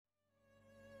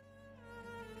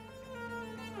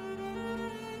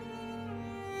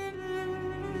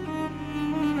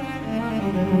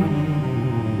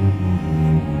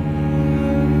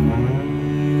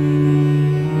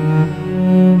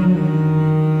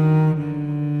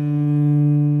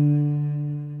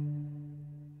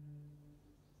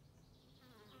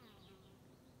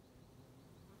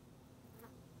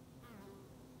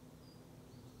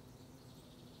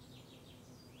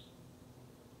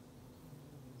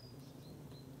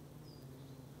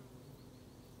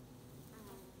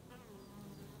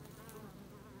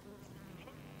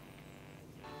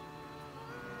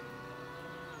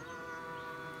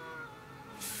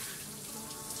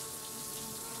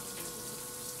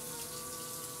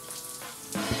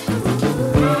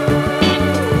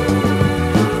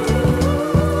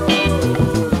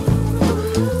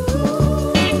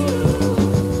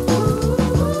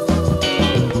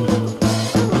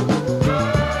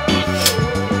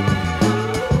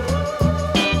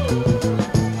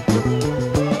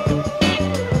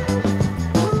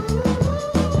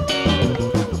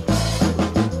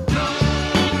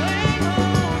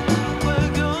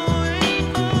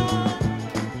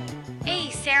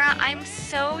Sarah, I'm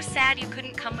so sad you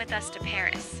couldn't come with us to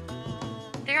Paris.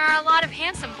 There are a lot of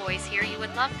handsome boys here, you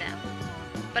would love them.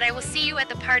 But I will see you at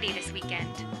the party this weekend.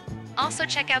 Also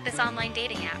check out this online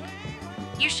dating app.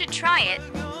 You should try it.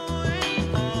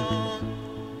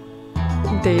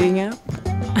 Dating app?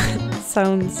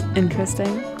 Sounds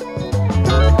interesting.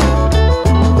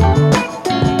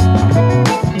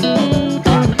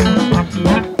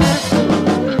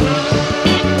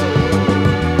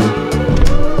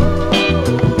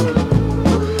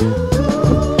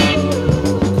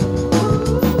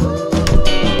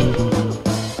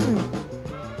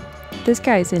 This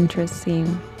guy's interests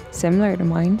seem similar to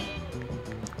mine.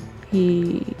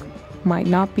 He might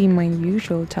not be my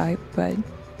usual type, but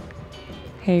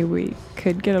hey, we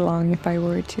could get along if I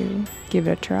were to give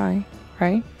it a try,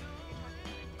 right?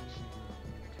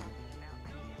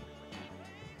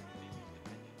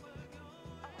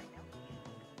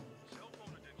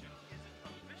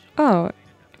 Oh,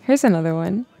 here's another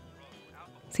one.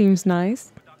 Seems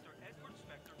nice.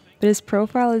 But his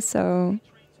profile is so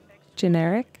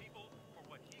generic.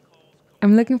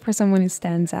 I'm looking for someone who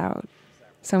stands out,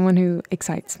 someone who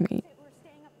excites me.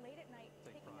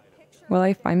 Will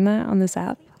I find that on this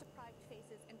app?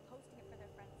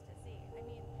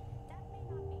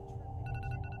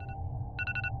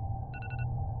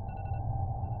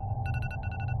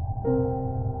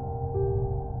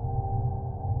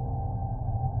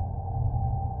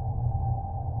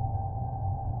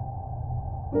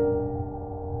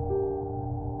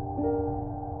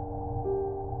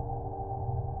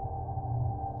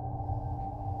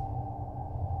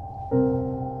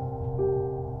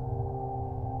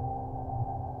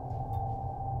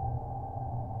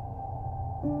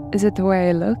 Is it the way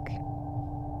I look?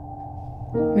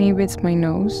 Maybe it's my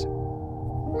nose.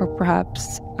 Or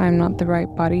perhaps I'm not the right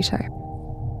body type.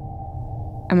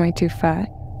 Am I too fat?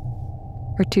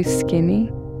 Or too skinny?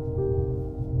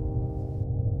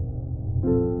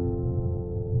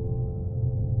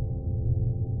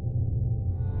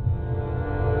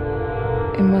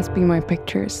 It must be my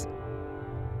pictures.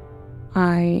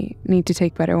 I need to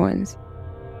take better ones.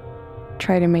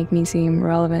 Try to make me seem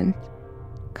relevant,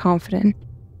 confident.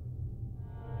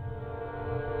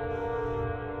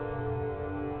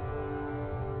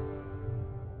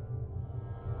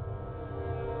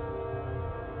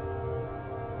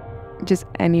 Just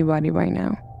anybody right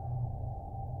now.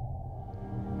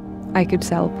 I could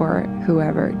sell for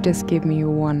whoever, just give me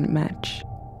one match.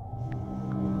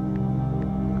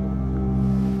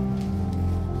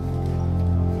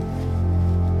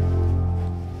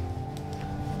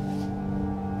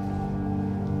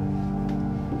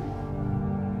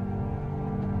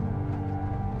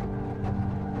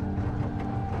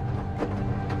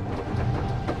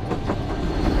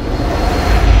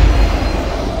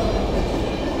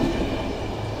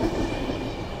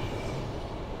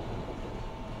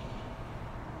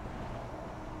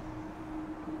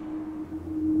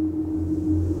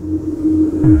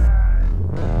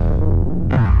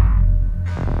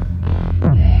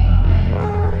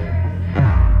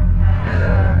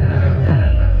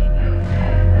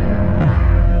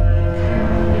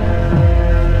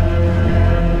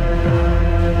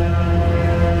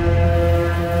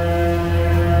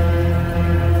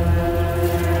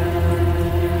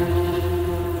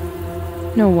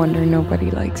 No wonder nobody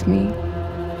likes me.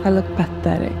 I look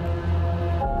pathetic.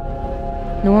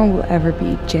 No one will ever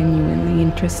be genuinely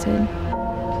interested.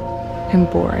 I'm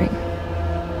boring.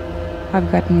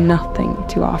 I've got nothing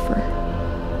to offer.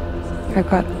 I've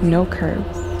got no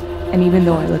curves. And even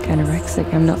though I look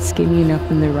anorexic, I'm not skinny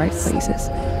enough in the right places.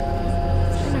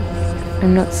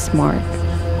 I'm not smart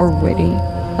or witty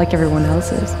like everyone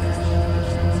else is.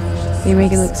 They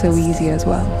make it look so easy as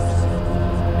well.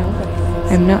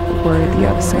 I'm not worthy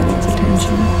of someone's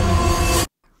attention.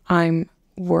 I'm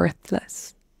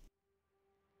worthless.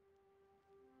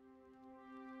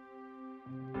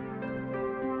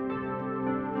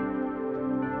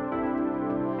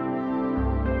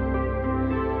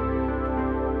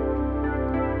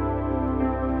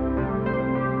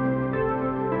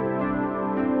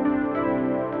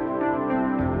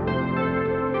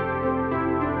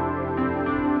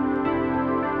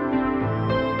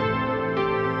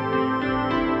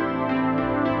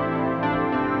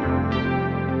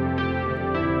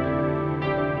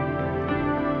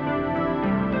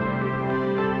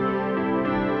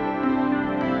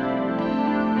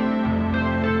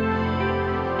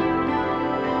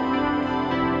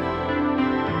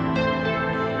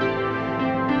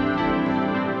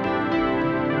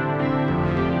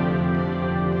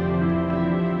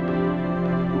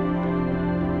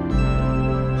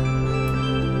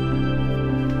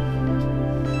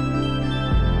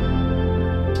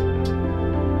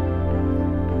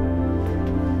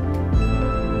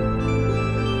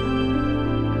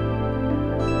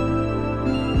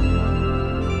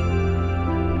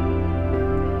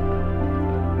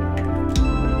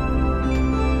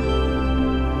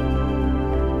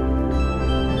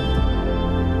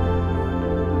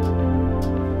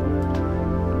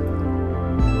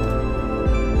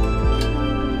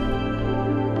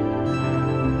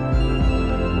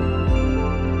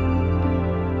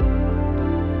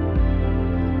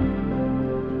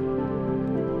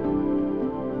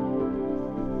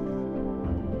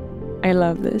 I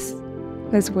love this.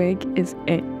 This wig is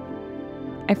it.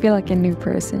 I feel like a new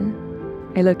person.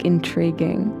 I look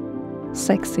intriguing,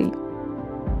 sexy.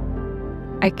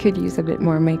 I could use a bit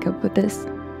more makeup with this.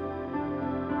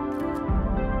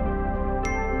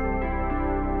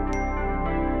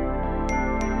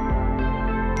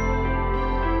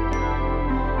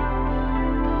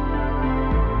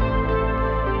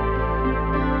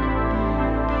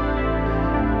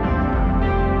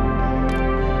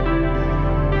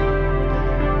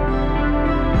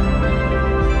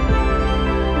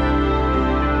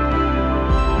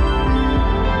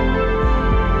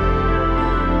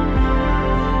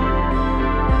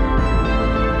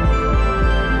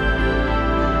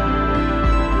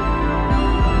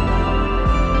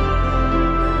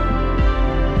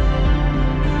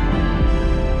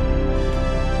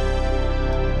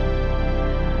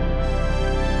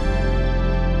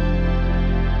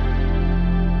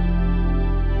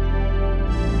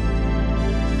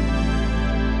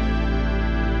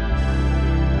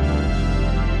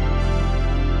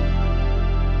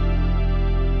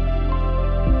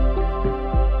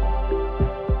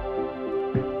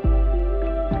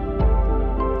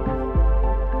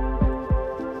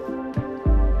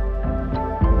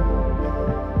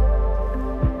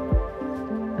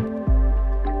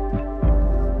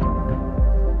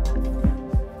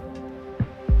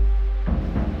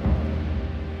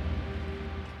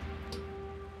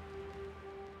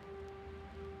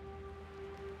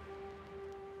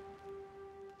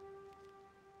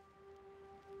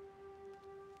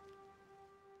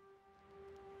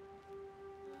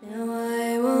 Now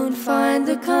I won't find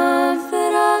the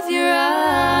comfort of your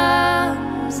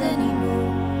arms anymore.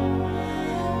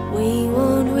 We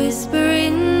won't whisper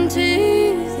into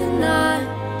the night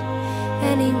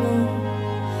anymore.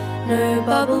 No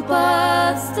bubble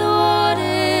baths, the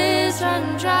waters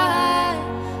run dry.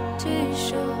 Too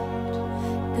short.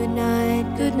 Good night,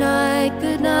 good night,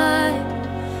 good night,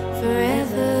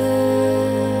 forever.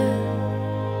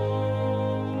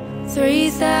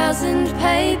 3,000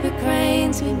 paper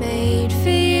cranes we made for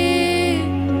you.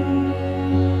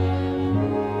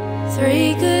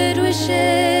 3 good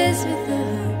wishes with the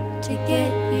hope to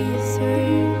get you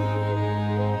through.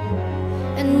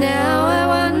 And now I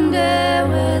wonder,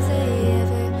 were they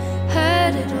ever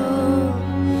heard at all?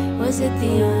 Was it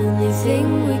the only thing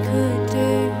we could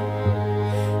do?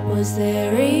 Was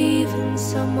there even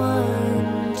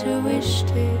someone to wish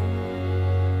to?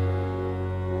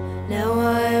 Now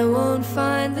I won't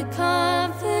find the calm.